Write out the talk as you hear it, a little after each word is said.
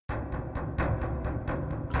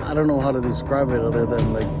I don't know how to describe it other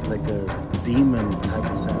than like a demon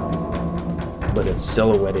type of sound. But it's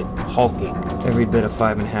silhouetted, hulking, every bit of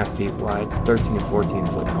 5.5 feet wide, 13 to 14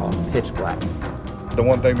 foot tall, pitch black. The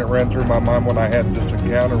one thing that ran through my mind when I had this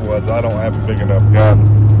encounter was I don't have a big enough gun.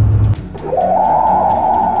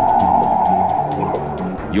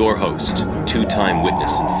 Your host, two-time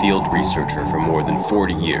witness and field researcher for more than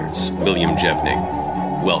 40 years, William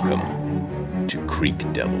Jevning. Welcome to Creek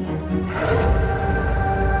Devil.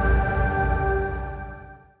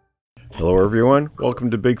 Hello everyone,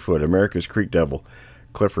 welcome to Bigfoot, America's Creek Devil.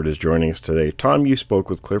 Clifford is joining us today. Tom, you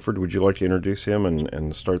spoke with Clifford. Would you like to introduce him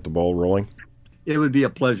and start the ball rolling? It would be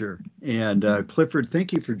a pleasure. And Clifford,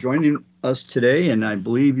 thank you for joining us today. And I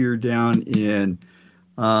believe you're down in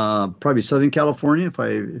probably Southern California,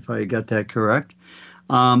 if I got that correct.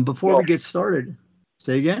 Before we get started,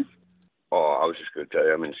 say again. Oh, I was just going to tell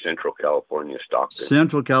you, I'm in Central California, Stockton.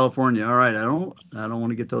 Central California. All right. I don't want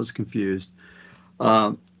to get those confused.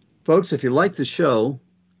 Folks, if you like the show,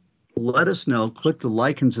 let us know. Click the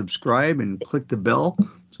like and subscribe and click the bell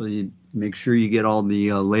so you make sure you get all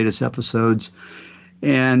the latest episodes.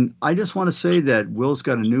 And I just want to say that Will's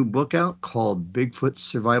got a new book out called Bigfoot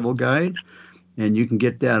Survival Guide, and you can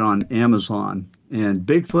get that on Amazon. And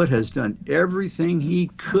Bigfoot has done everything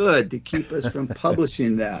he could to keep us from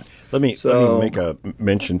publishing that. Let me make a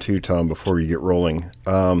mention too, Tom, before you get rolling.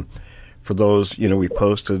 For those, we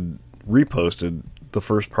reposted the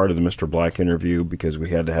first part of the Mr. Black interview because we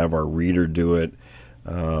had to have our reader do it.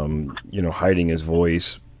 Hiding his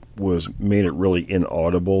voice made it really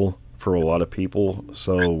inaudible for a lot of people.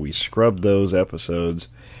 So we scrubbed those episodes.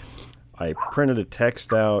 I printed a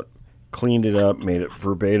text out, cleaned it up, made it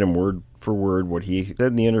verbatim word for word what he said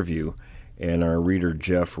in the interview, and our reader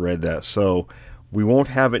Jeff read that. So we won't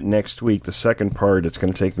have it next week. The second part, it's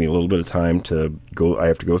going to take me a little bit of time to go. I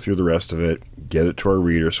have to go through the rest of it, get it to our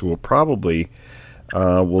reader. So we'll probably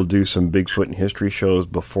we'll do some Bigfoot and history shows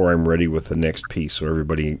before I'm ready with the next piece, so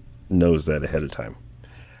everybody knows that ahead of time.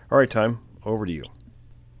 All right, Tom, over to you.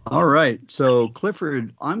 All right. So,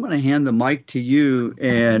 Clifford, I'm going to hand the mic to you,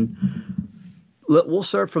 and we'll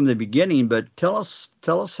start from the beginning. But tell us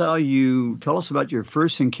about your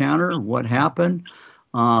first encounter. What happened?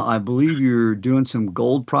 I believe you're doing some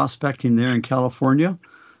gold prospecting there in California.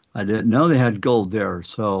 I didn't know they had gold there,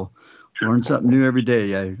 so learn something new every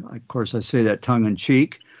day. Of course, I say that tongue in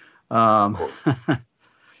cheek.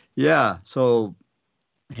 Yeah. So,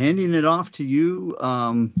 handing it off to you.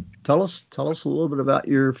 Tell us a little bit about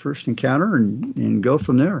your first encounter and go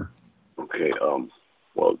from there. Okay.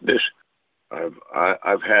 Well,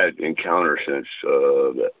 I've had encounters since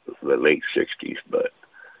the late '60s, but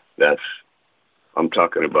I'm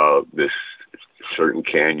talking about this certain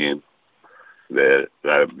canyon that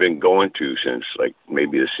I've been going to since like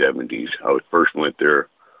maybe the '70s. I first went there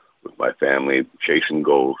with my family chasing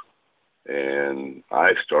gold, and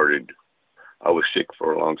I was sick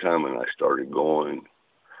for a long time, and I started going.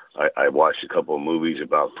 I watched a couple of movies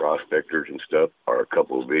about prospectors and stuff, or a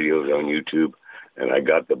couple of videos on YouTube, and I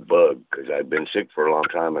got the bug because I'd been sick for a long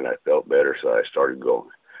time, and I felt better, so I started going.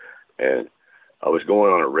 And I was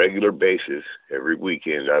going on a regular basis every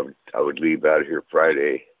weekend. I would leave out of here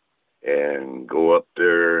Friday and go up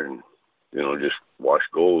there and, just wash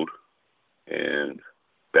gold and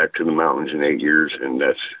back to the mountains in 8 years, and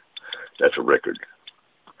that's a record.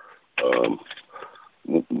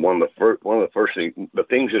 One of the first things, the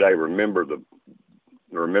things that I remembered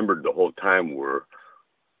the whole time were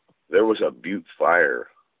there was a butte fire.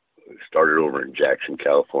 It started over in Jackson,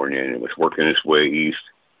 California, and it was working its way east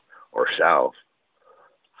or south,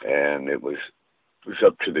 and it was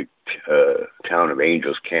up to the town of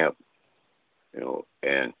Angels Camp,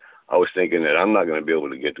 and I was thinking that I'm not going to be able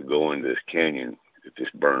to get to go into this canyon if this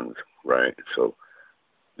burns, right? So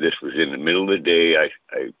this was in the middle of the day.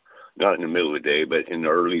 Not in the middle of the day, but in the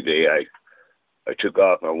early day, I took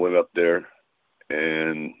off. I went up there,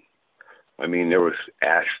 and there was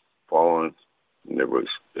ash falling. And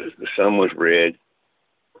the sun was red.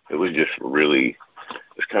 It was just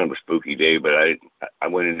it's kind of a spooky day, but I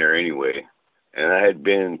went in there anyway. And I had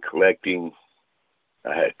been collecting.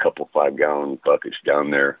 I had a couple 5-gallon buckets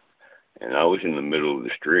down there, and I was in the middle of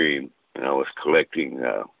the stream, and I was collecting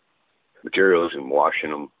materials and washing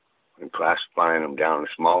them and classifying them down as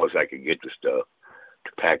small as I could get the stuff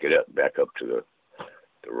to pack it up back up to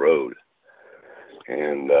the road.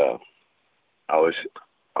 And I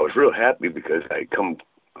was real happy because I come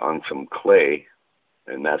on some clay,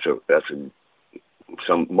 and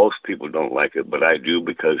most people don't like it, but I do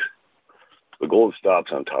because the gold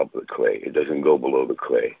stops on top of the clay. It doesn't go below the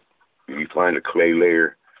clay. If you find a clay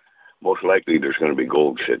layer, most likely there's going to be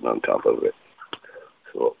gold sitting on top of it.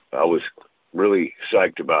 So I was really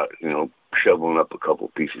psyched about, shoveling up a couple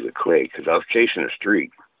pieces of clay because I was chasing a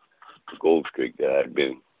streak, a gold streak that I'd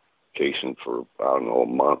been chasing for, I don't know, a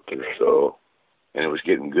month or so, and it was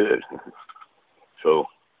getting good. So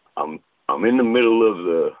I'm in the middle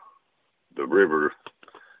of the river,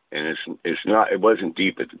 and it wasn't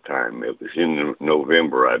deep at the time. It was in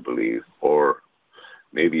November, I believe, or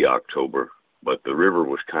maybe October, but the river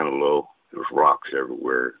was kind of low. There was rocks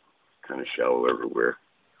everywhere, kind of shallow everywhere.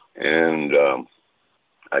 And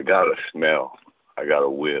I got a smell. I got a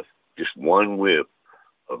whiff, just one whiff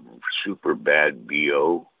of super bad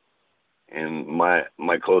BO. And my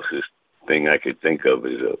closest thing I could think of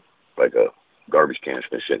is like a garbage can that's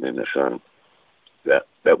been sitting in the sun.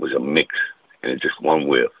 That was a mix, and it's just one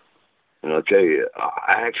whiff. And I'll tell you,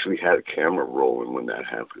 I actually had a camera rolling when that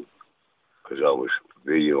happened because I was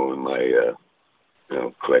videoing my,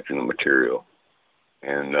 collecting the material.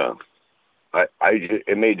 And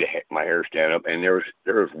it made my hair stand up. And there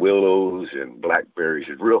was willows and blackberries,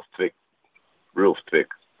 real thick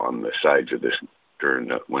on the sides of this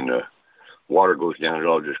when the water goes down, it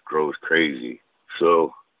all just grows crazy.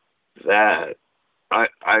 So that I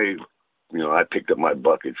picked up my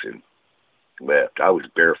buckets and left. I was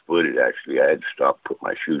barefooted, actually. I had to stop, put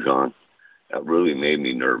my shoes on. That really made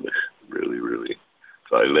me nervous, really, really.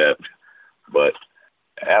 So I left. But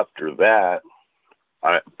after that,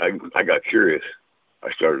 I got curious.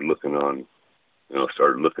 I started looking on,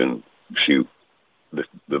 see the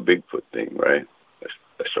Bigfoot thing, right?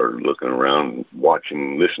 I started looking around,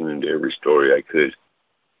 watching, listening to every story I could.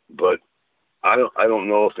 But I don't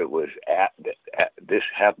know if it was this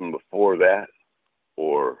happened before that,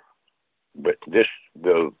 but the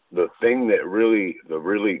thing that the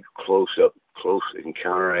really close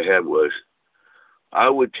encounter I had was I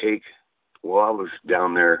would take, while I was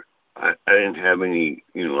down there, I didn't have any,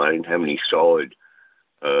 solid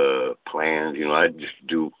plans. I'd just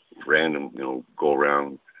do random, go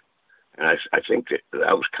around. And I think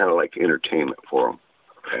that was kind of like entertainment for them,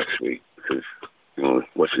 actually, because,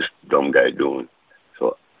 what's this dumb guy doing?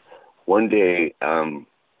 So one day, I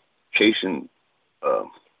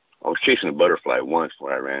was chasing a butterfly once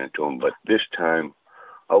when I ran into him, but this time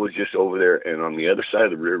I was just over there, and on the other side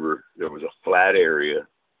of the river, there was a flat area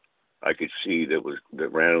I could see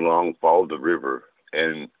that ran along, followed the river,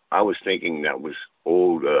 and I was thinking that was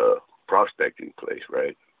old prospecting place,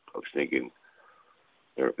 right? I was thinking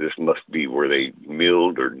this must be where they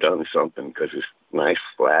milled or done something because it's nice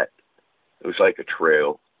flat. It was like a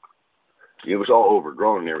trail. It was all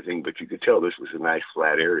overgrown and everything, but you could tell this was a nice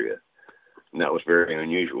flat area, and that was very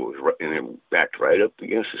unusual. And it backed right up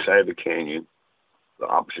against the side of the canyon, the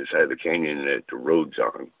opposite side of the canyon that the road's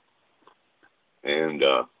on. And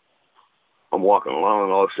I'm walking along,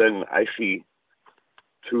 and all of a sudden I see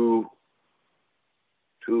two,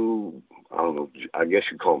 I don't know, I guess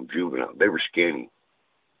you'd call them juvenile. They were skinny.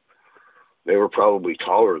 They were probably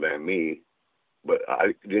taller than me, but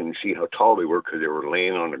I didn't see how tall they were because they were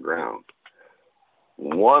laying on the ground.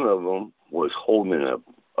 One of them was holding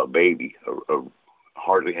a baby,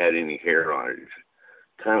 hardly had any hair on it.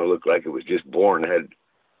 It kind of looked like it was just born. It had,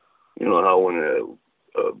 how when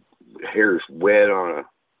a hair is wet on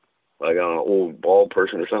an old bald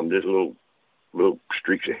person or something, just little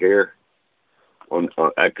streaks of hair.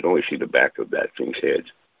 I could only see the back of that thing's head.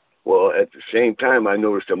 Well, at the same time, I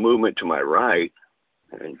noticed a movement to my right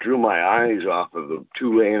and drew my eyes off of the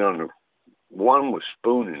two laying on the. One was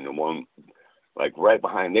spooning, the one like right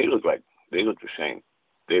behind. They looked the same.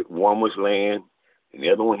 One was laying, and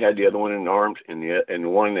the other one had the other one in the arms, and the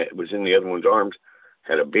one that was in the other one's arms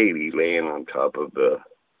had a baby laying on top of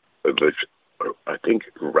its, I think,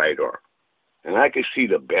 right arm, and I could see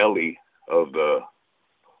the belly of the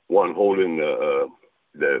one holding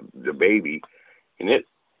the baby, and it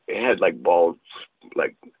had like balls,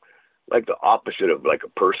 like the opposite of like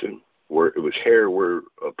a person, where it was hair where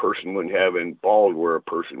a person wouldn't have and bald where a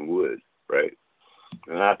person would, right?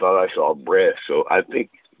 And I thought I saw breast, so I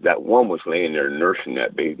think that one was laying there nursing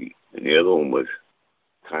that baby, and the other one was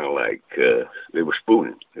kind of like they were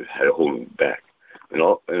spooning. They had to hold him back,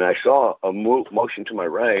 and I saw a motion to my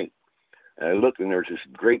right, and I looked, and there's this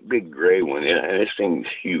great big gray one, and this thing's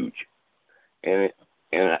huge, and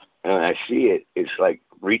I see it. It's like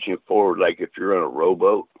reaching forward, like if you're on a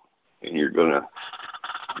rowboat and you're gonna,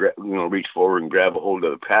 reach forward and grab a hold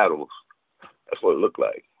of the paddles. That's what it looked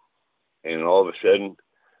like. And all of a sudden,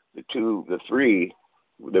 the three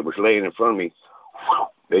that was laying in front of me,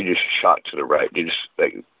 they just shot to the right. They just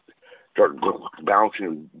started bouncing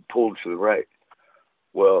and pulled to the right.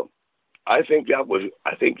 Well, I think that was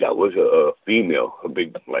a female, a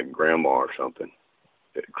big like grandma or something.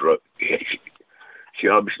 she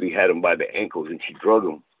obviously had them by the ankles, and she drug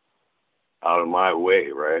them out of my way,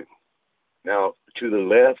 right? Now, to the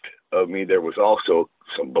left of me, there was also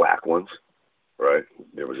some black ones, right?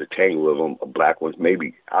 There was a tangle of them, black ones,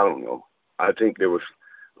 maybe, I don't know. I think there was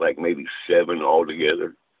like maybe 7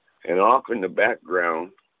 altogether. And off in the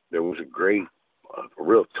background, there was a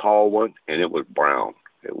real tall one, and it was brown.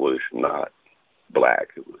 It was not black.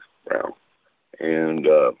 It was brown. And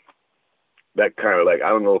that kind of like, I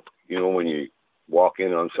don't know if, when you walk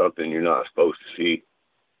in on something you're not supposed to see,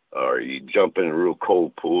 or you jump in a real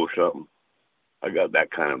cold pool or something. I got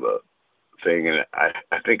that kind of a thing, and I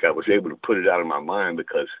think I was able to put it out of my mind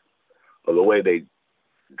because of the way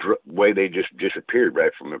they just disappeared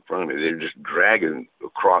right from in front of me. They're just dragging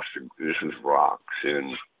across. This is rocks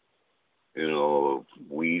and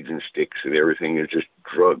weeds and sticks and everything is just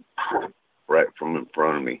dragged right from in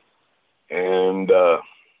front of me. And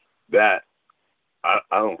that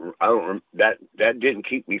didn't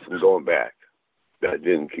keep me from going back. That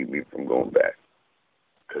didn't keep me from going back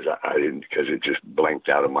because because it just blanked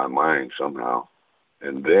out of my mind somehow.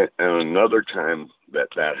 And then another time that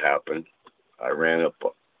happened, I ran up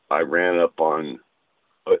on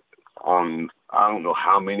I don't know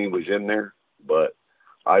how many was in there, but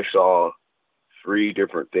I saw 3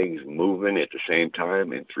 different things moving at the same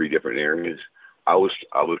time in 3 different areas.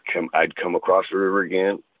 I'd come across the river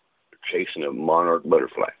again, chasing a monarch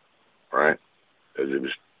butterfly, right? Because it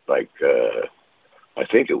was like I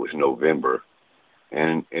think it was November,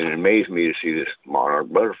 and it amazed me to see this monarch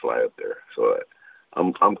butterfly up there. So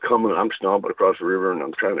I'm stomping across the river, and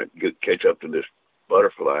I'm trying to catch up to this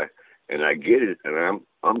butterfly, and I get it, and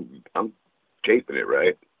I'm taping it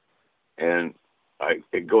right, and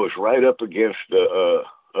it goes right up against the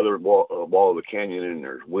other wall of the canyon, and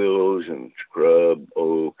there's willows and scrub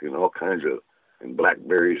oak and all kinds of and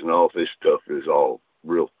blackberries and all this stuff is all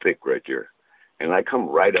real thick right there, and I come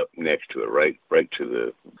right up next to it, right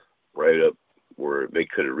up where they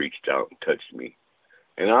could have reached out and touched me,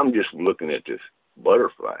 and I'm just looking at this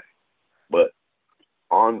butterfly, but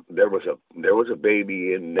there was a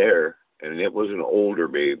baby in there, and it was an older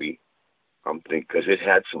baby. I'm thinking because it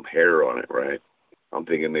had some hair on it, right? I'm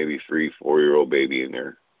thinking maybe 3-4-year-old baby in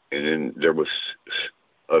there, and then there was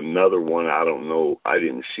another one. I don't know. I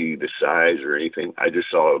didn't see the size or anything. I just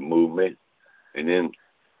saw a movement, and then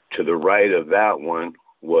to the right of that one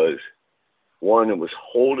was one that was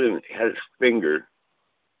had his finger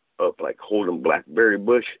up, like holding blackberry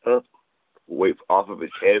bush up, away off of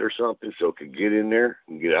its head or something, so it could get in there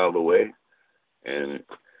and get out of the way. And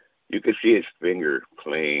you could see his finger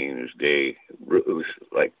plain as day. It was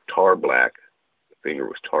like tar black. The finger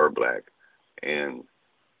was tar black and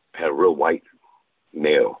had a real white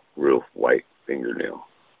fingernail.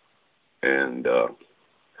 And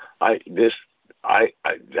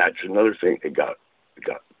that's another thing. It got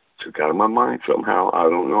took out of my mind somehow. I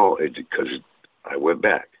don't know. Because I went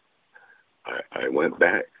back. I went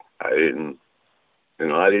back. I didn't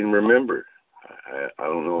remember. I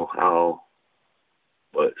don't know how,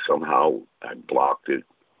 but somehow I blocked it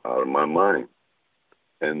out of my mind.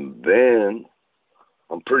 And then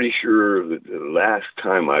I'm pretty sure that the last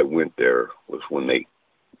time I went there was when it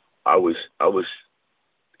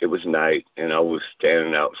was night, and I was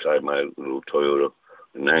standing outside my little Toyota,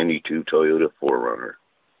 92 Toyota 4Runner.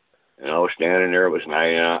 And I was standing there, it was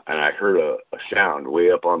night, and I heard a sound way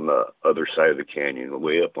up on the other side of the canyon,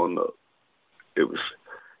 it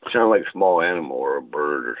sounded like a small animal or a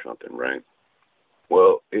bird or something, right?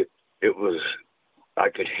 Well, it was, I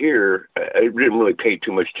could hear, I didn't really pay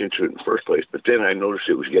too much attention to it in the first place, but then I noticed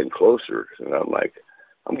it was getting closer, and I'm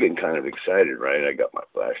getting kind of excited, right? I got my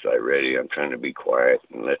flashlight ready, I'm trying to be quiet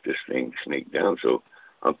and let this thing snake down, so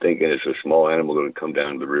I'm thinking it's a small animal going to come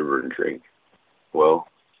down to the river and drink. Well,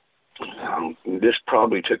 this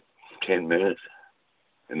probably took 10 minutes,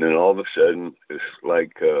 and then all of a sudden, it's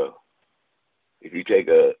like if you take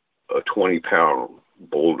a 20-pound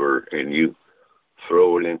boulder and you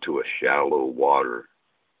throw it into a shallow water,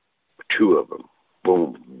 2 of them,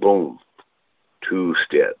 boom, boom, 2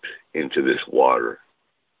 steps into this water.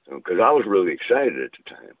 Because I was really excited at the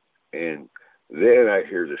time. And then I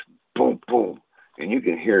hear this boom, boom, and you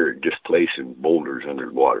can hear it displacing boulders under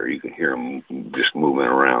the water. You can hear them just moving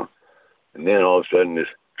around. And then all of a sudden,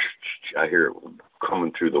 I hear it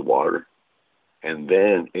coming through the water. And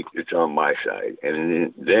then it's on my side.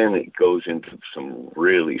 And then it goes into some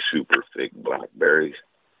really super thick blackberries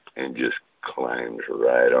and just climbs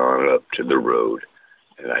right on up to the road.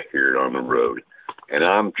 And I hear it on the road. And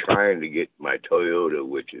I'm trying to get my Toyota,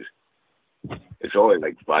 it's only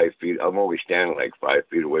like 5 feet. I'm only standing like 5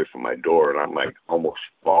 feet away from my door, and I'm like almost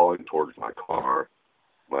falling towards my car,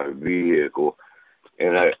 my vehicle.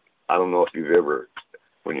 And I don't know if you've ever,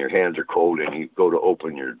 when your hands are cold and you go to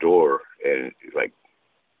open your door and like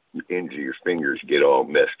ends of your fingers get all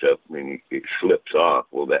messed up and it slips off.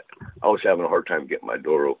 Well, I was having a hard time getting my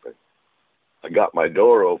door open. I got my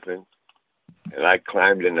door open and I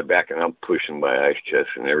climbed in the back and I'm pushing my ice chest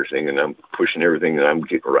and everything and I'm pushing everything and I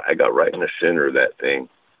got right in the center of that thing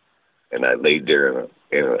and I laid there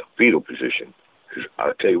in a fetal position. Because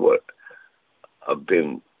I'll tell you what, I've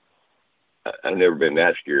never been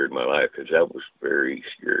that scared in my life because that was very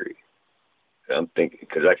scary. I'm thinking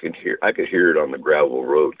because I could hear it on the gravel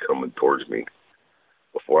road coming towards me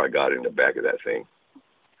before I got in the back of that thing.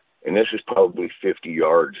 And this is probably 50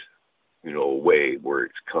 yards, away where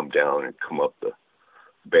it's come down and come up the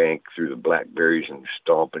bank through the blackberries and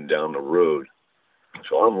stomping down the road.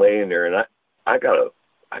 So I'm laying there and I got a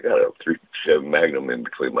 .357 Magnum in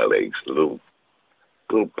between my legs, a little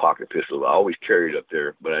pocket pistol. I always carried it up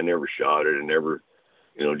there, but I never shot it and never,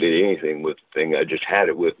 did anything with the thing. I just had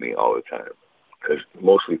it with me all the time.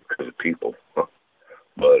 Mostly because of people. But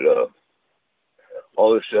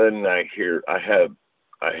all of a sudden I had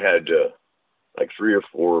like 3 or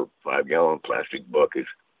 4 5-gallon plastic buckets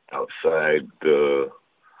outside it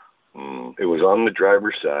was on the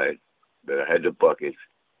driver's side that I had the buckets,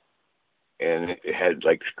 and it had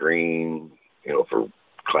like screen, for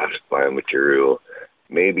classifying material,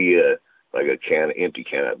 maybe like a empty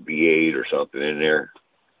can of B8 or something in there.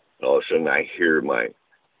 And all of a sudden I hear the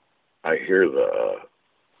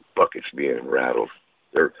buckets being rattled.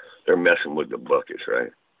 They're messing with the buckets,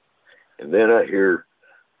 right? And then I hear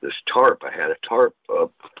this tarp. I had a tarp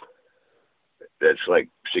up that's like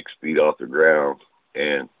 6 feet off the ground,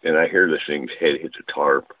 and I hear this thing's head hit the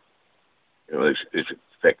tarp. It's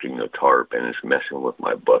affecting the tarp, and it's messing with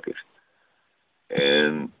my buckets.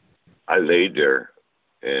 And I laid there,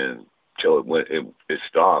 and till it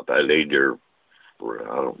stopped. I laid there for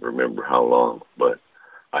I don't remember how long, but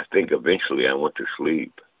I think eventually I went to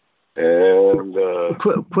sleep. And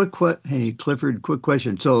hey Clifford, quick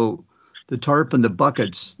question. So the tarp and the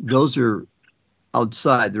buckets, those are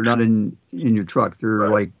outside. They're not in your truck. They're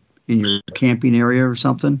right. Like in your camping area or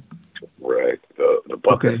something. Right. The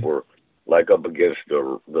buckets were like up against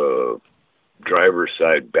the driver's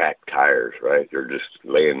side back tires. Right. They're just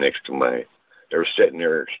laying next to they were sitting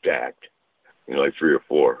there stacked. Like 3 or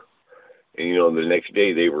 4. And the next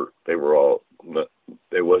day they were all.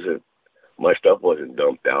 My stuff wasn't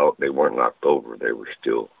dumped out. They weren't knocked over. They were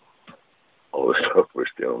still, all the stuff was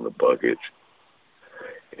still in the buckets.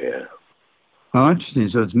 Yeah. Oh, interesting.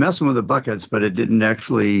 So it's messing with the buckets, but it didn't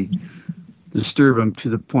actually disturb them to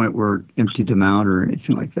the point where it emptied them out or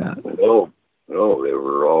anything like that. No, they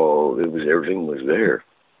were all, everything was there.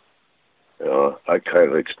 I kind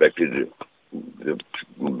of expected the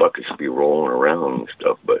buckets to be rolling around and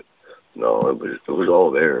stuff, but no, it was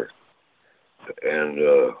all there. And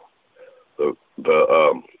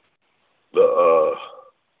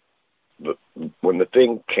when the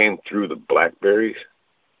thing came through the blackberries,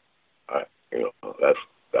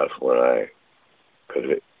 that's when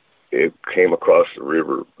because it came across the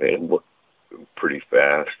river and pretty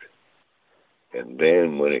fast, and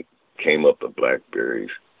then when it came up the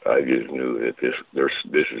blackberries, I just knew that this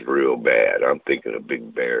is real bad. I'm thinking a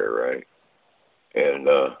big bear, right? And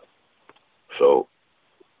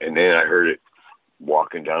and then I heard it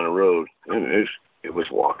walking down the road, and it was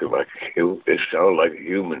walking like it sounded like a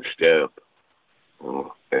human step,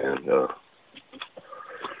 and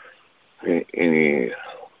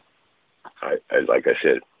like I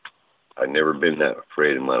said, I've never been that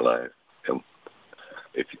afraid in my life. And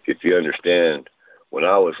if you understand, when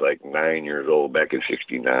I was like 9 years old, back in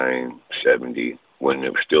 69, 70, when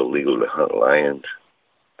it was still legal to hunt lions,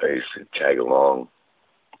 I used to tag along,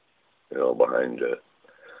 behind the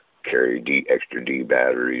carry extra D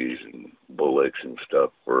batteries and bullets and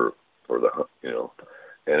stuff for the hunt,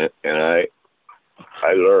 and I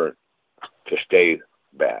learned to stay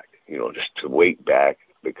back, just to wait back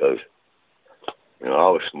because, I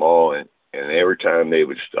was small and every time they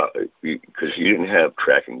would stop, because you didn't have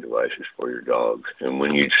tracking devices for your dogs, and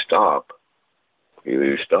when you'd stop,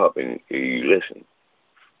 you stop and you listen,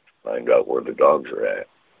 find out where the dogs are at.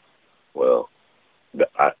 Well,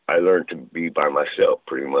 I learned to be by myself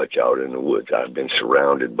pretty much out in the woods. I've been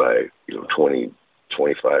surrounded by 20,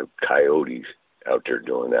 25 coyotes out there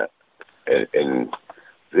doing that, and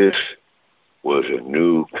this was a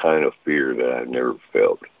new kind of fear that I've never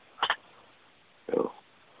felt.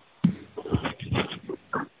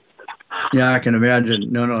 Yeah, I can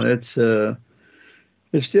imagine. No,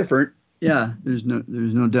 it's different. Yeah, there's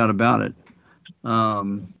no doubt about it.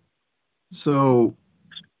 So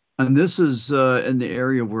And this is in the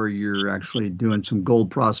area where you're actually doing some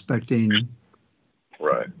gold prospecting.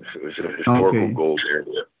 Right. It's a historical gold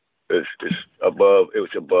area. It's above. It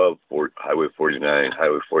was above Highway 49.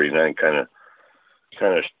 Highway 49 kind of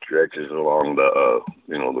stretches along the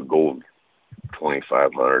the gold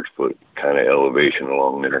 2,500 foot kind of elevation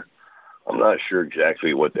along there. I'm not sure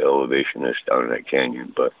exactly what the elevation is down in that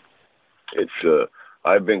canyon, but it's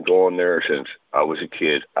I've been going there since I was a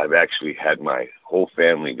kid. I've actually had my whole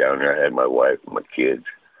family down there. I had my wife and my kids,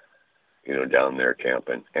 down there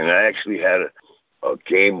camping. And I actually had a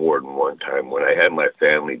game warden one time when I had my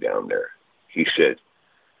family down there. He said,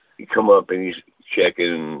 he come up and he's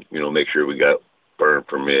checking, make sure we got burn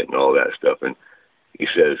permit and all that stuff. And he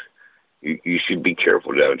says, you should be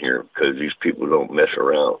careful down here because these people don't mess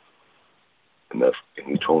around. And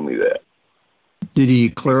he told me that. Did he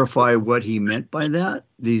clarify what he meant by that?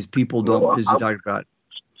 These people don't. Is he talking about?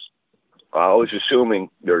 I was assuming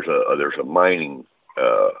there's a mining,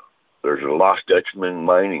 there's a Lost Dutchman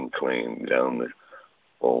mining claim down there.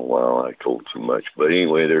 Oh wow, I told too much. But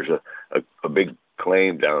anyway, there's a big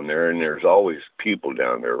claim down there, and there's always people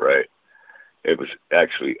down there, right? It was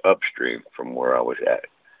actually upstream from where I was at,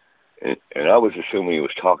 and I was assuming he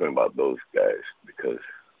was talking about those guys because,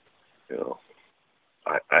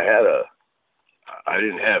 I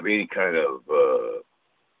didn't have any kind of,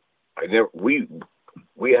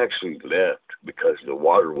 we actually left because the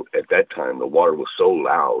water, at that time, the water was so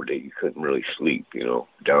loud that you couldn't really sleep,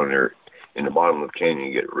 down there in the bottom of the canyon,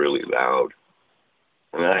 you get really loud.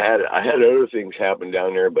 And I had other things happen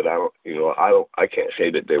down there, but I can't say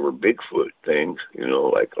that they were Bigfoot things,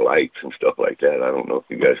 like lights and stuff like that. I don't know if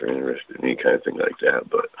you guys are interested in any kind of thing like that,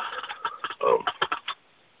 but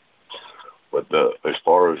as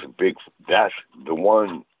far as that's the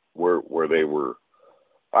one where they were.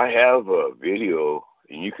 I have a video,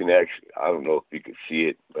 and you can actually, I don't know if you can see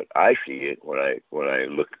it, but I see it when I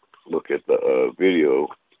look at the video.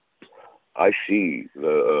 I see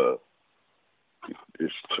to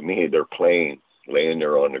me they're laying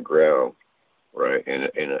there on the ground, right,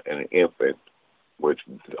 and an infant, which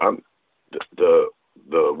the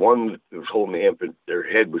one that was holding the infant, their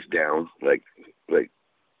head was down, like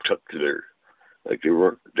tucked to their. Like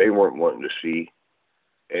they weren't wanting to see,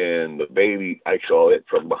 and the baby, I saw it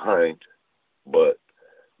from behind, but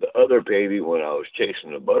the other baby, when I was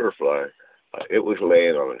chasing the butterfly, it was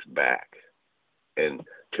laying on its back, and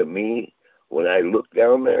to me, when I looked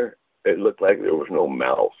down there, it looked like there was no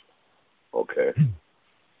mouth. Okay,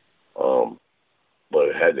 but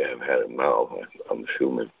it had to have had a mouth, I'm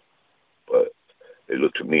assuming, but it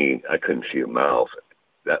looked to me, I couldn't see a mouth,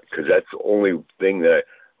 because that's the only thing that I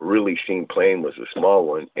really seen plain was the small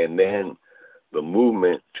one, and then the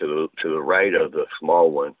movement to the right of the small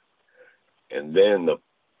one, and then the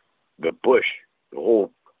bush, the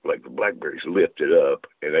whole, like the blackberries lifted up,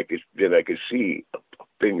 and I could see a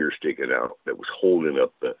finger sticking out that was holding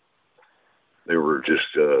up they were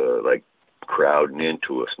just like crowding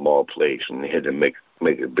into a small place, and they had to make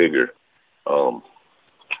it bigger. But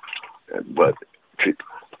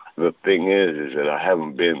the thing is that I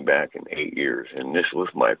haven't been back in 8 years, and this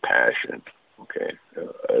was my passion. Okay,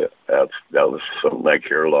 that was something I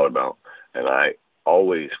care a lot about, and I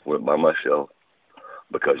always went by myself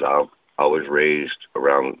because I was raised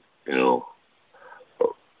around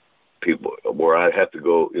people where I have to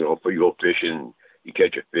go. If you go fishing, you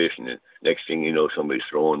catch a fish, and the next thing you know, somebody's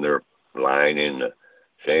throwing their line in the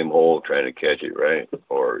same hole trying to catch it, right?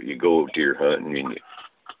 Or you go deer hunting and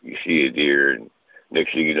you see a deer, and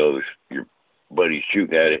next thing you know, your buddy's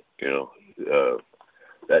shooting at it,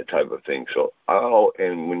 that type of thing. So,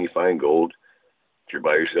 and when you find gold, if you're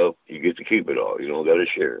by yourself, you get to keep it all. You don't got to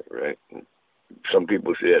share it, right? And some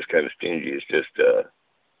people say that's kind of stingy. It's just,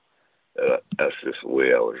 that's just the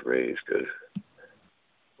way I was raised.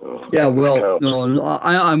 Yeah, well, no,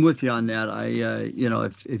 I'm with you on that.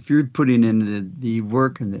 If you're putting in the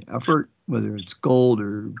work and the effort, whether it's gold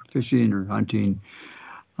or fishing or hunting,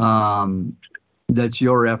 that's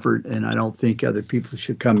your effort, and I don't think other people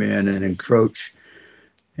should come in and encroach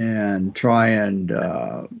and try and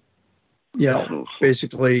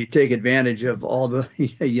basically take advantage of all the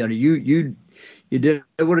you did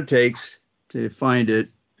what it takes to find it,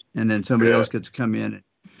 and then somebody else gets to come in.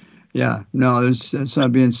 That's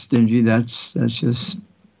not being stingy. That's just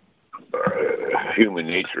human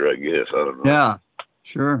nature, I guess. I don't know. Yeah,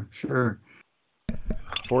 sure.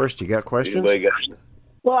 Forrest, you got questions?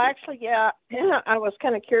 Well, actually, yeah. I was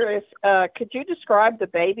kind of curious. Could you describe the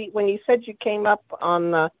baby? When you said you came up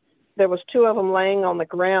on there was two of them laying on the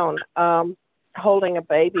ground holding a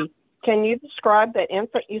baby. Can you describe that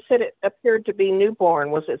infant? You said it appeared to be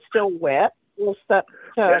newborn. Was it still wet? Was that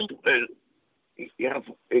Yeah,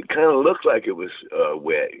 it kind of looked like it was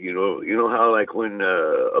wet. You know how like when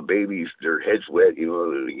a baby's their head's wet,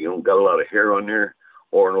 you don't got a lot of hair on there,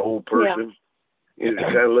 or an old person. It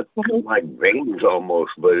kind of looked like veins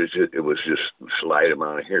almost, but it was just a slight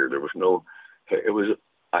amount of hair. There was no. It was.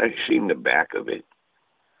 I seen the back of it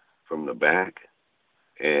from the back,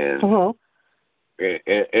 and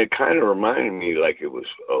it kind of reminded me like it was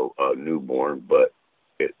a newborn, but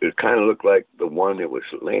it kind of looked like the one that was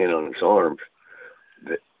laying on his arms.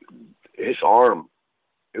 His arm,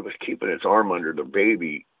 it was keeping its arm under the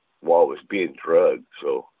baby while it was being drugged.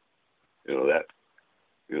 So,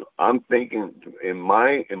 I'm thinking in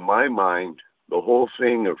my mind, the whole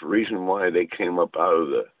thing of reason why they came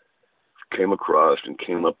across and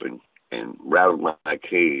came up and rattled my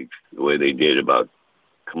cage the way they did about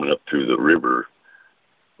coming up through the river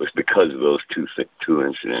was because of those two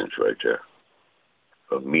incidents right there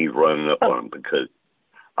of me running up on them, because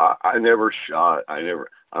I never shot.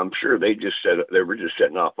 I'm sure they were just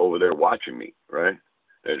sitting off over there watching me, right?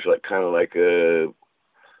 It's like kind of like a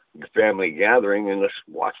family gathering, and let's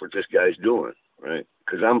watch what this guy's doing, right?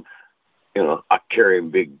 Because I'm carrying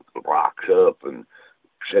big rocks up and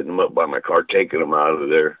setting them up by my car, taking them out of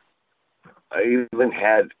there. I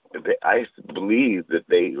believe that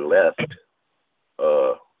they left,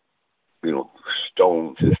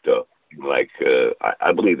 stones and stuff. Like,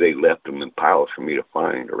 I believe they left them in piles for me to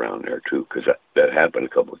find around there too, because that happened a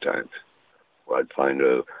couple of times. Where I'd find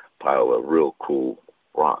a pile of real cool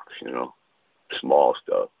rocks, small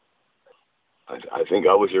stuff. I think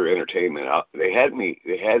I was their entertainment. They had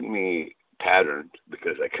me patterned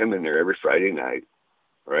because I come in there every Friday night,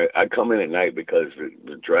 right? I come in at night because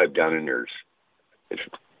the drive down in there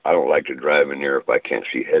I don't like to drive in there if I can't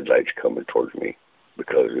see headlights coming towards me,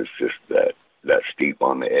 because it's just that steep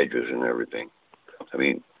on the edges and everything. I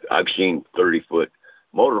mean, I've seen 30-foot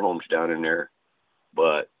motorhomes down in there,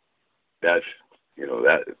 but that's,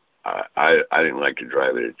 I didn't like to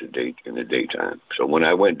drive it in the daytime. So when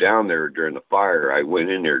I went down there during the fire, I went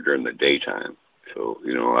in there during the daytime. So,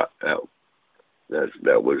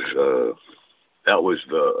 that was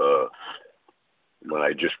the when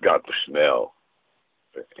I just got the smell,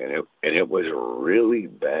 and it was a really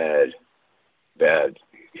bad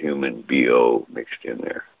human BO mixed in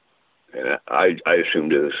there. And I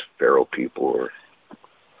assumed it was feral people or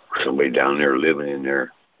somebody down there living in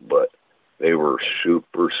there, but they were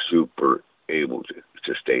super, super able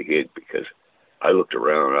to stay hid, because I looked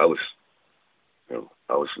around. I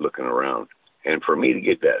was looking around, and for me to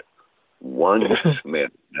get that one smell,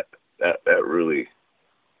 that really,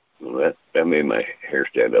 that made my hair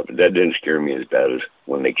stand up. But that didn't scare me as bad as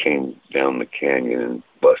when they came down the canyon and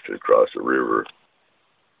busted across the river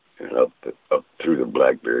and up through the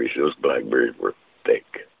blackberries. Those blackberries were thick.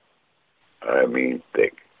 I mean,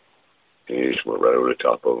 thick. And you just went right over the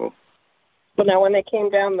top of them. But now, when they came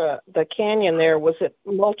down the canyon there, was it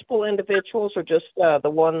multiple individuals or just the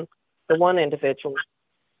one individual?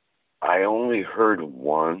 I only heard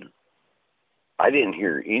one. I didn't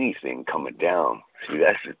hear anything coming down. See,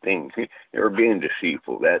 that's the thing. They were being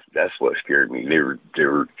deceitful. That's what scared me. They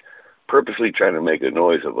were purposely trying to make a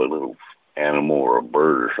noise of a little animal or a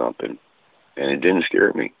bird or something, and it didn't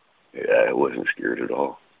scare me. I wasn't scared at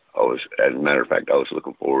all. As a matter of fact, I was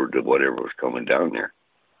looking forward to whatever was coming down there,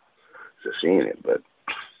 to seeing it, but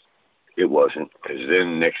it wasn't. Because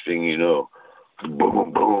then next thing you know,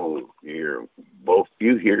 boom, boom, you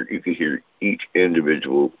could hear each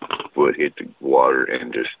individual foot hit the water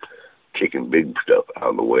and just kicking big stuff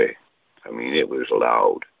out of the way. I mean, it was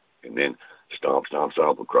loud. And then stomp, stomp,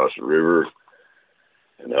 stomp across the river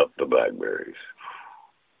and up the blackberries.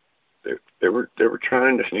 They were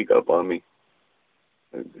trying to sneak up on me.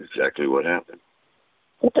 That's exactly what happened.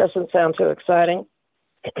 It doesn't sound too exciting.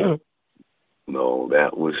 No,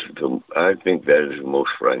 I think that is the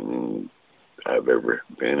most frightening I've ever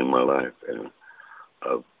been in my life. And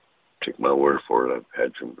I'll take my word for it. I've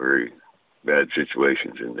had some very bad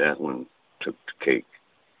situations, and that one took the cake.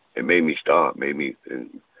 It made me stop.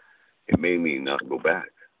 It made me not go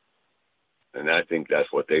back. And I think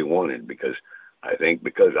that's what they wanted, because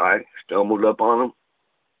I stumbled up on them,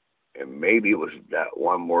 and maybe it was that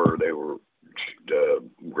one where they were the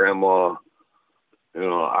grandma.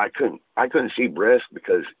 I couldn't see breast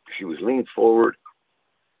because she was leaned forward,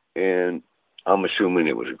 and I'm assuming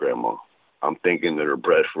it was a grandma. I'm thinking that her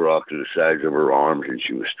breasts were off to the sides of her arms, and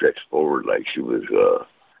she was stretched forward like she was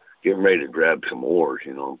getting ready to grab some oars,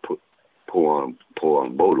 and pull on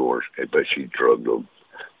boat oars. But she drugged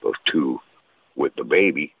those two with the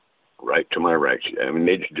baby right to my right. I mean,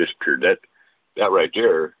 they just disappeared. That right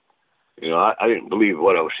there, I didn't believe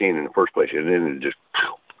what I was seeing in the first place, and then it just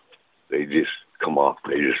they just come off.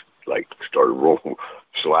 They just like started rolling,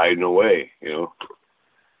 sliding away, you know.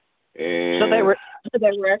 And So they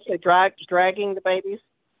were actually dragging the babies.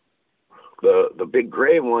 The big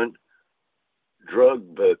gray one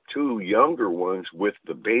drugged the two younger ones with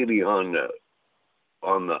the baby on the.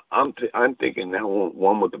 I'm thinking that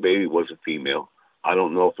one with the baby was a female. I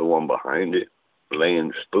don't know if the one behind it,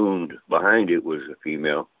 laying spooned behind it, was a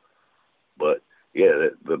female. But yeah,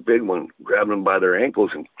 the big one grabbed them by their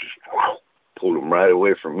ankles and just pulled them right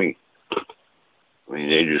away from me. I mean,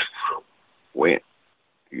 they just went.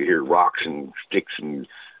 You hear rocks and sticks and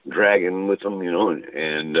dragging with them, you know,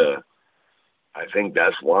 and I think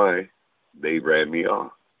that's why they ran me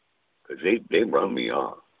off, because they run me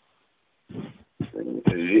off.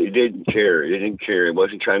 It didn't care. It didn't care. It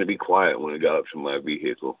wasn't trying to be quiet when it got up to my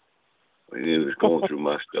vehicle. I mean, it was going through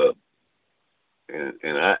my stuff.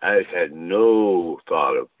 And I had no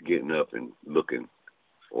thought of getting up and looking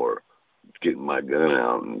or getting my gun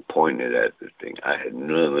out and pointing it at the thing. I had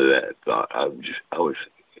none of that thought. I was,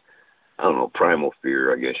 I don't know, primal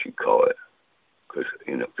fear, I guess you'd call it, because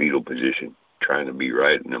in a fetal position, trying to be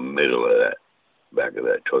right in the middle of that, back of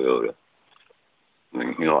that Toyota. I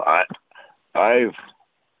mean, you know,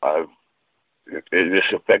 this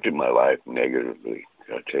affected my life negatively,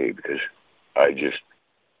 I'll tell you, because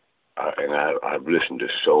I've listened to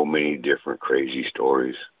so many different crazy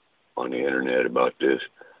stories on the internet about this.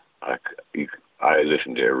 I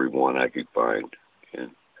listened to every one I could find,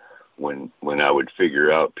 and when I would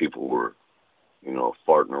figure out people were, you know,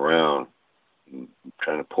 farting around, and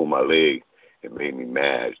trying to pull my leg, it made me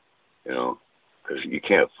mad, you know, because you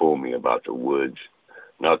can't fool me about the woods,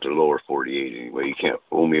 not the lower 48 anyway. You can't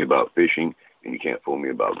fool me about fishing, and you can't fool me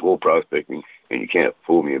about gold prospecting, and you can't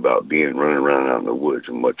fool me about running around out in the woods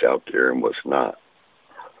and what's out there and what's not.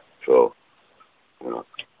 So, you know,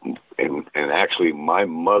 and actually my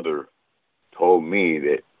mother told me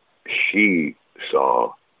that she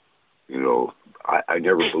saw, you know, I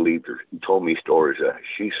never believed her. She told me stories that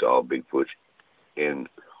she saw Bigfoot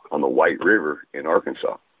on the White River in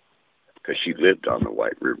Arkansas, because she lived on the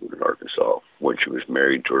White River in Arkansas when she was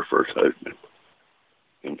married to her first husband.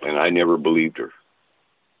 And I never believed her.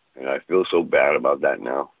 And I feel so bad about that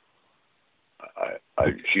now.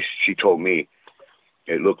 She told me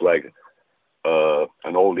it looked like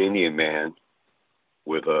an old Indian man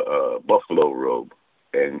with a buffalo robe,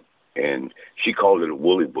 and she called it a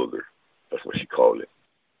woolly booger. That's what she called it.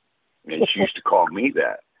 And she used to call me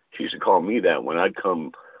that. She used to call me that when I'd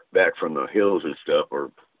come back from the hills and stuff,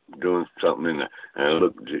 or doing something, and I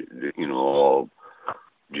looked, you know, all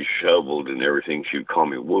disheveled and everything. She would call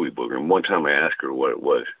me a woolly booger. And one time I asked her what it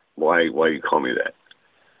was. Why you call me that?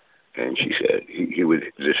 And she said he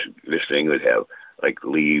would, this thing would have like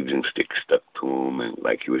leaves and sticks stuck to him, and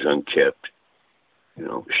like he was unkept. You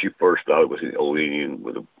know, she first thought it was an old Indian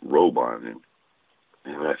with a robe on,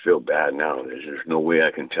 and I feel bad now. There's no way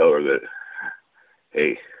I can tell her that,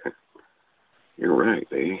 hey, you're right,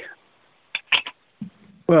 baby.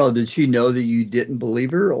 Well, did she know that you didn't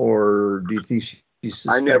believe her, or do you think she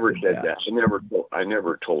suspected I never said that? that. I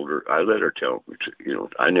never told her. I let her tell me. You know,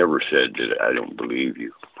 I never said that I don't believe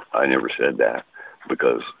you. I never said that,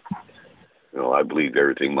 because, you know, I believed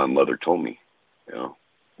everything my mother told me. You know,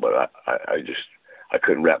 but I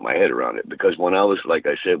couldn't wrap my head around it, because when I was, like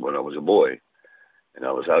I said, when I was a boy, and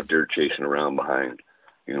I was out there chasing around behind,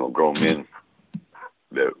 you know, grown men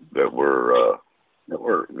that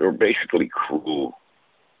were basically cruel,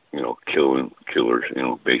 you know, killers, you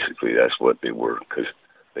know, basically that's what they were, because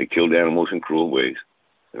they killed animals in cruel ways,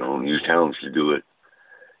 you know, and used hounds to do it.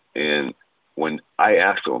 And when I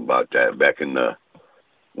asked them about that back in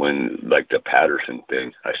like the Patterson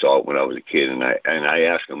thing, I saw it when I was a kid, and I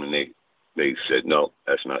asked them, and they said, no,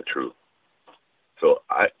 that's not true. So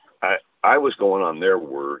I was going on their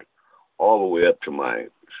word all the way up to my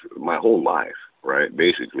whole life, right,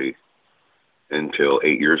 basically, until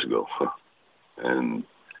 8 years ago. And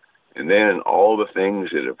then all the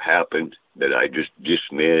things that have happened that I just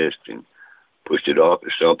dismissed and pushed it off to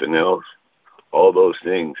something else, all those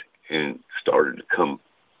things and started to come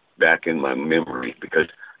back in my memory, because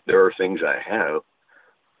there are things I have,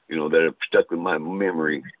 you know, that have stuck in my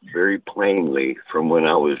memory very plainly from when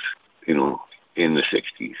I was, you know, in the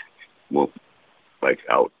 60s, well, like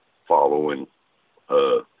out following,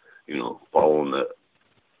 you know, following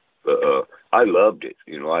the I loved it,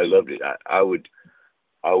 you know, I loved it. I would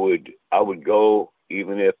go,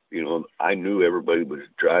 even if, you know, I knew everybody was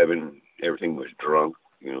driving, everything was drunk,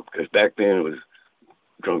 you know, because back then it was,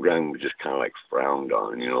 drunk driving was just kind of like frowned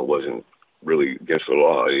on, you know, it wasn't really against the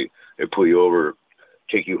law. They pull you over,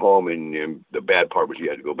 take you home, and the bad part was you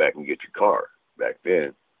had to go back and get your car back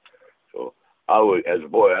then. as a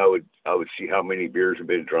boy, I would see how many beers had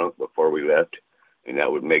been drunk before we left, and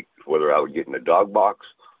that would make whether I would get in the dog box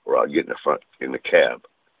or I'd get in the front in the cab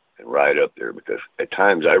and ride up there, because at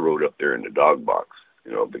times I rode up there in the dog box,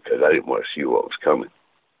 because I didn't want to see what was coming.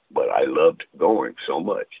 But I loved going so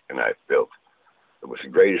much, and I felt it was the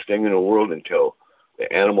greatest thing in the world until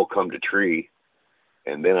the animal come to tree,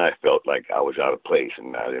 and then I felt like I was out of place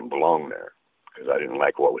and I didn't belong there because I didn't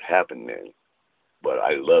like what would happen then. But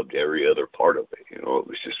I loved every other part of it. It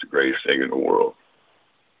was just the greatest thing in the world.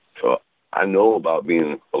 So I know about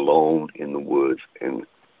being alone in the woods, and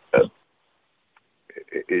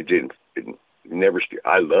it never.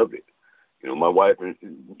 I loved it. My wife,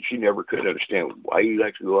 she never could understand why you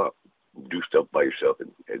like to go out and do stuff by yourself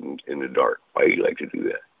in the dark. Why you like to do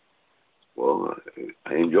that? Well,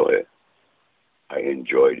 I enjoy it. I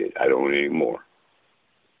enjoyed it. I don't anymore.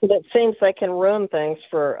 It seems they can ruin things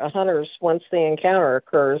for hunters once the encounter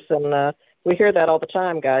occurs, and we hear that all the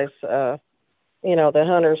time, guys. The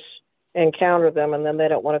hunters encounter them, and then they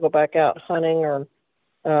don't want to go back out hunting or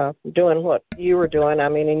doing what you were doing. I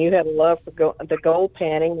mean, and you had a love for the gold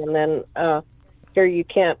panning, and then here you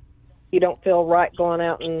don't feel right going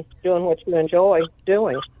out and doing what you enjoy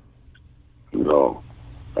doing. No,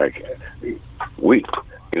 I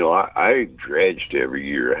dredged every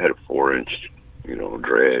year. I had a 4-inch,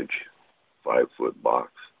 dredge, 5-foot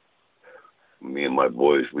box. Me and my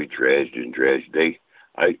boys, we dredged and dredged.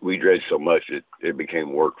 We dredged so much that it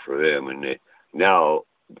became work for them, and now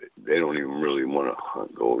they don't even really want to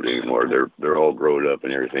hunt gold anymore. They're all grown up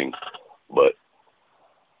and everything, but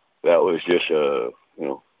that was just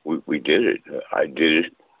we did it. I did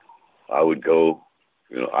it. I would go,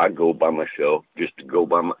 I'd go by myself just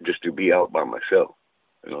to be out by myself.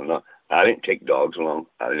 I didn't take dogs along.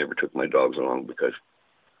 I never took my dogs along because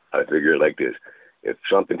I figured like this: if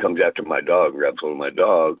something comes after my dog, grabs hold of my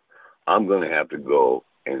dog, I'm going to have to go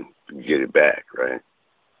and get it back, right?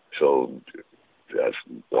 So that's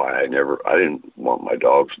why I didn't want my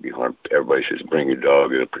dogs to be harmed. Everybody says, bring your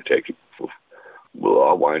dog, it'll protect you. Well,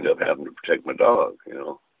 I'll wind up having to protect my dog, I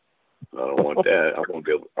don't want that. I want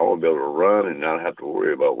to be able to run and not have to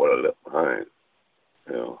worry about what I left behind,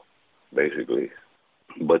 basically.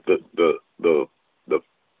 But the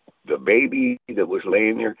baby that was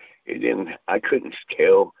laying there, I couldn't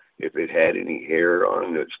tell if it had any hair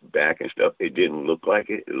on its back and stuff. It didn't look like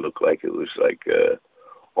it. It looked like it was like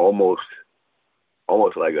almost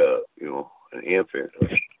like an infant,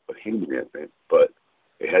 a human infant, but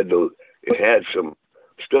it had some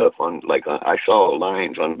stuff on, like I saw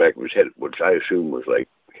lines on the back of his head, which I assume was like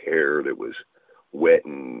hair that was wet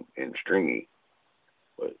and stringy.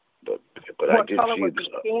 But what I did color see was the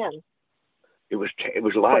skin? It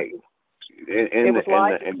was light, and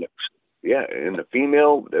the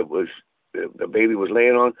female that was the baby was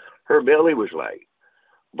laying on, her belly was light,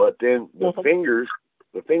 but then the fingers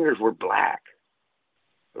were black.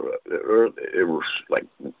 It was like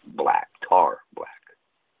tar black,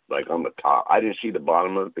 like on the top. I didn't see the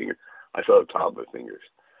bottom of the finger. I saw the top of the fingers,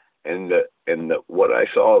 and what I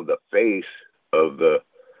saw of the face of the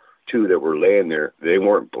two that were laying there, they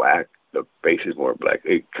weren't black. The faces weren't black.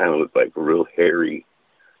 It kind of looked like real hairy,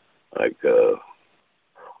 like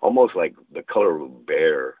almost like the color of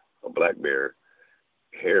a black bear,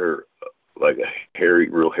 hair, like a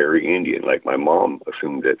real hairy Indian. Like my mom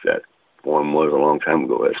assumed that one was a long time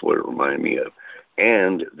ago. That's what it reminded me of.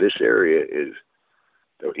 And this area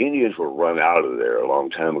the Indians were run out of there a long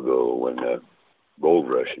time ago when the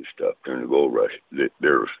gold rush and stuff, during the gold rush.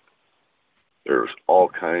 There's all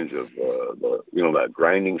kinds of, that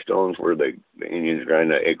grinding stones where the Indians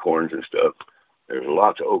grind the acorns and stuff. There's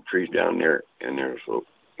lots of oak trees down there, and there's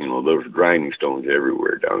grinding stones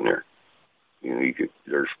everywhere down there.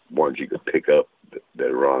 There's ones you could pick up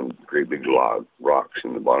that are on great big rocks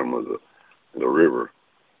in the bottom of the river.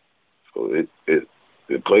 So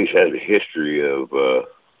the place has a history of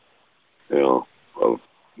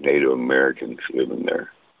Native Americans living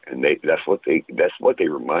there. And that's what they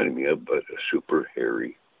reminded me of, but a super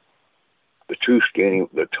hairy. The two skinny,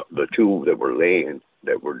 the two that were laying,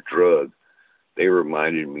 that were drugged, they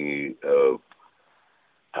reminded me of,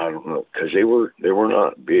 I don't know, because they were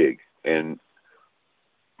not big, and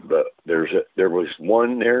there was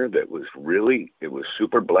one there that was it was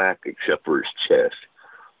super black except for his chest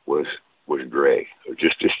was gray, or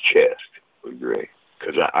just his chest was gray,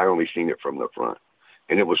 because I only seen it from the front.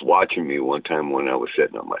 And it was watching me one time when I was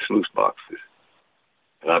setting up my sluice boxes.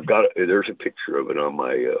 And there's a picture of it on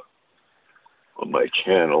my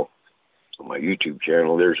channel, on my YouTube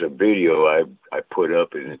channel. There's a video I put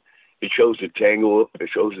up, and it shows the tangle. It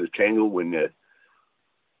shows the tangle when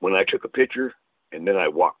I took a picture, and then I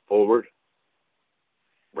walked forward,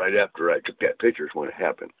 right after I took that picture is when it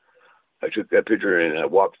happened. I took that picture and I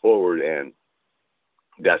walked forward, and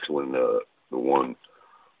that's when the one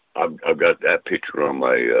I've got that picture on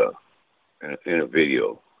my in a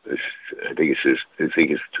video. I think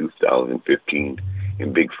it's 2015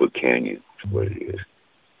 in Bigfoot Canyon. That's what it is.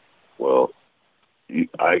 Well, you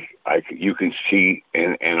can see,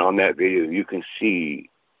 and on that video you can see,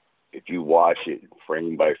 if you watch it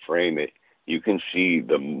frame by frame, you can see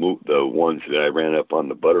the ones that I ran up on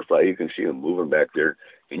the butterfly. You can see them moving back there,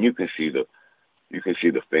 and you can see the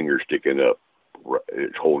fingers sticking up.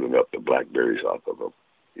 It's holding up the blackberries off of them.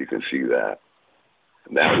 You can see that.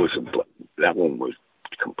 And that one was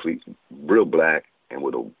complete, real black, and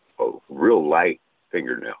with a real light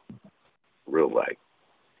fingernail, real light.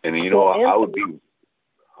 And I would be.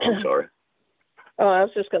 I'm sorry. Oh, I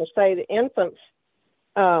was just going to say the infants,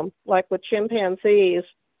 like with chimpanzees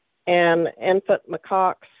and infant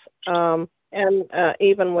macaques, and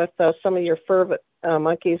even with some of your furvet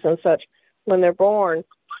monkeys and such, when they're born,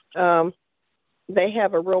 they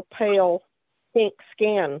have a real pale pink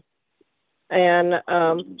skin, and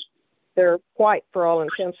they're white for all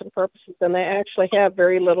intents and purposes, and they actually have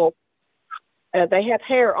very little. They have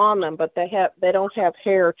hair on them, but they don't have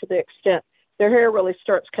hair to the extent. Their hair really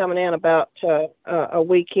starts coming in about a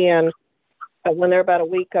week in. When they're about a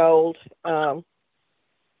week old,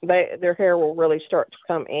 their hair will really start to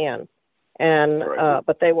come in, and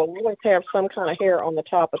but they will always have some kind of hair on the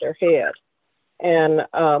top of their head, and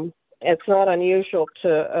it's not unusual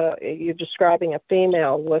to you're describing a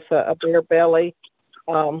female with a bare belly,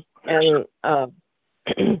 and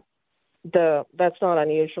that's not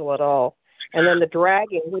unusual at all. And then the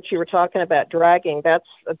dragging, which you were talking about,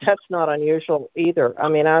 that's not unusual either. I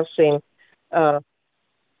mean, I've seen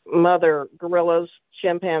mother gorillas,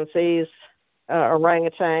 chimpanzees,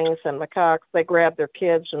 orangutans, and macaques. They grab their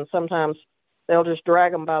kids, and sometimes they'll just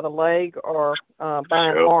drag them by the leg or by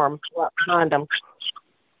an arm right behind them.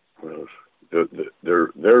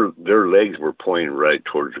 Their legs were pointing right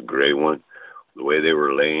towards the gray one. The way they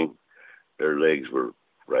were laying, their legs were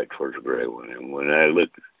right towards the gray one. And when I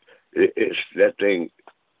looked, it's that thing.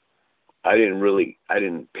 I didn't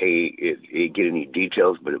pay it get any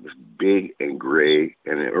details, but it was big and gray,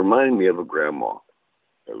 and it reminded me of a grandma.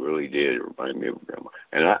 It really did. It reminded me of a grandma.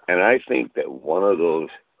 And I think that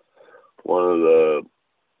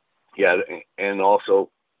and also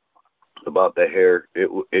about the hair,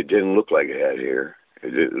 it didn't look like it had hair.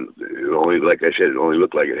 It only, like I said, it only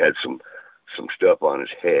looked like it had some stuff on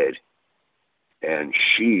its head. And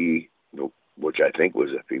she, which I think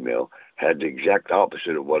was a female, had the exact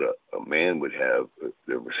opposite of what a man would have.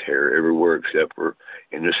 There was hair everywhere except for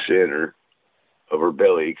in the center of her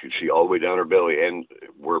belly. You could see all the way down her belly, and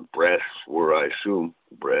where breasts were, I assume,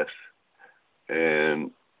 breasts.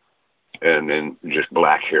 And then just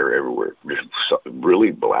black hair everywhere. Just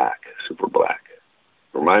really black, super black.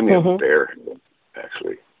 Remind me of a bear,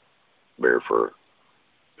 actually. Bear fur,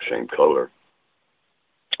 same color.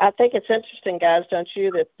 I think it's interesting, guys, don't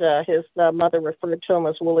you, that his mother referred to him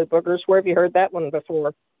as woolly boogers. Where have you heard that one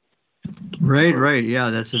before? Right. Yeah,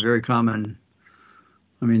 that's a very common.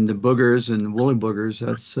 I mean, the boogers and woolly boogers,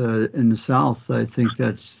 that's in the South. I think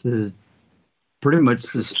that's pretty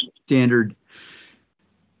much the standard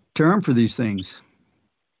term for these things.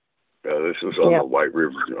 Yeah, this was on the White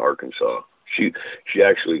River in Arkansas. She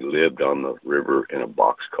actually lived on the river in a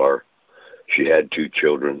boxcar. She had 2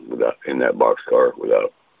 children in that boxcar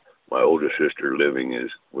without. My oldest sister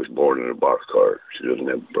was born in a boxcar. She doesn't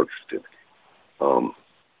have a birth certificate. So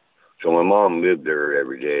my mom lived there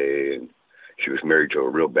every day, and she was married to a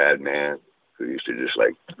real bad man who used to just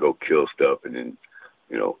like go kill stuff, and then,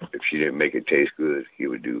 if she didn't make it taste good, he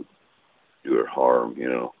would do her harm,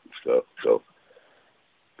 stuff. So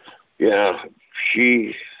yeah,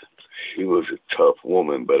 she was a tough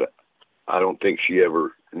woman, but I don't think she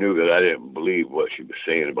ever knew that I didn't believe what she was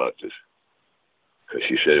saying about this. Because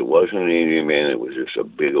she said it wasn't an Indian man, it was just a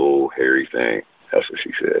big old hairy thing. That's what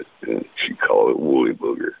she said. And she called it woolly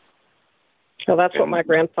booger. So that's what my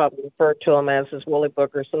grandfather referred to him as woolly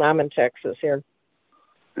boogers, and I'm in Texas here.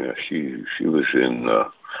 Yeah, she was in,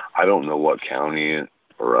 I don't know what county,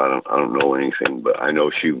 or I don't know anything, but I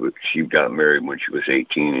know she got married when she was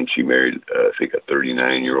 18, and she married, I think, a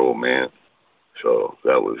 39-year-old man. So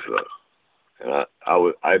that was, and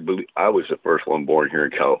I believe I was the first one born here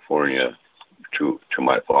in California to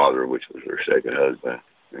my father, which was her second husband.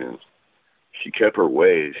 And she kept her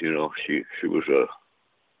ways, She was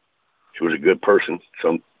a good person.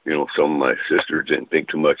 Some of my sisters didn't think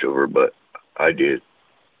too much of her, but I did.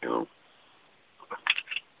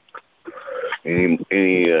 Any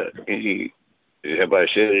have I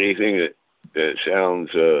said anything that It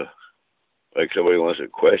sounds like somebody wants a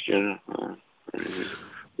question.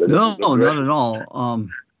 No, not at all.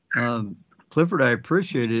 Clifford, I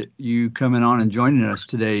appreciate you coming on and joining us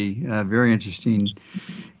today. Very interesting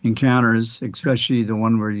encounters, especially the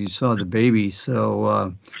one where you saw the baby.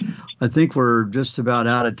 So I think we're just about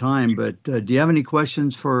out of time, but do you have any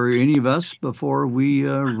questions for any of us before we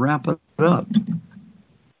wrap it up?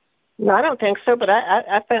 No, I don't think so, but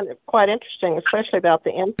I found it quite interesting, especially about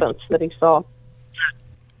the infants that he saw.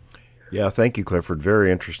 Yeah, thank you, Clifford.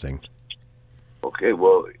 Very interesting. Okay,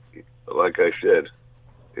 well, like I said,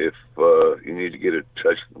 if you need to get in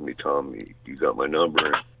touch with me, Tom, you got my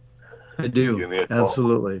number. I do. Give me a call.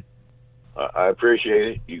 Absolutely. I appreciate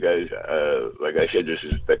it. You guys, like I said, this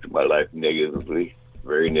has affected my life negatively,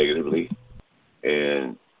 very negatively.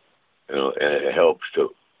 And, and it helps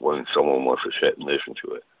when someone wants to sit and listen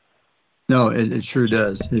to it. No, it sure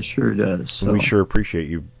does. It sure does. So. We sure appreciate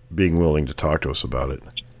you being willing to talk to us about it.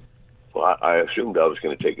 Well, I assumed I was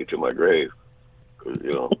going to take it to my grave.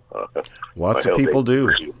 Lots of people do.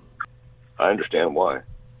 I understand why.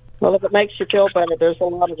 Well, if it makes you feel better, there's a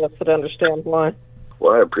lot of us that understand why.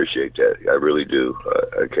 Well, I appreciate that. I really do.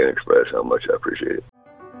 I can't express how much I appreciate it.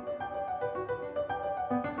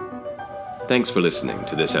 Thanks for listening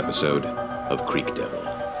to this episode of Creek Devil.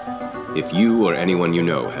 If you or anyone you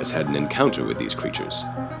know has had an encounter with these creatures,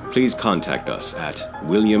 please contact us at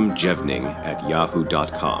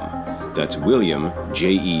williamjevning@yahoo.com. That's William,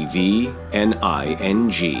 Jevning,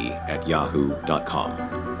 @yahoo.com.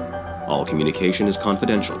 All communication is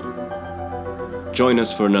confidential. Join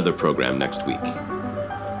us for another program next week.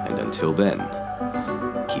 And until then,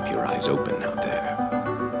 keep your eyes open out there.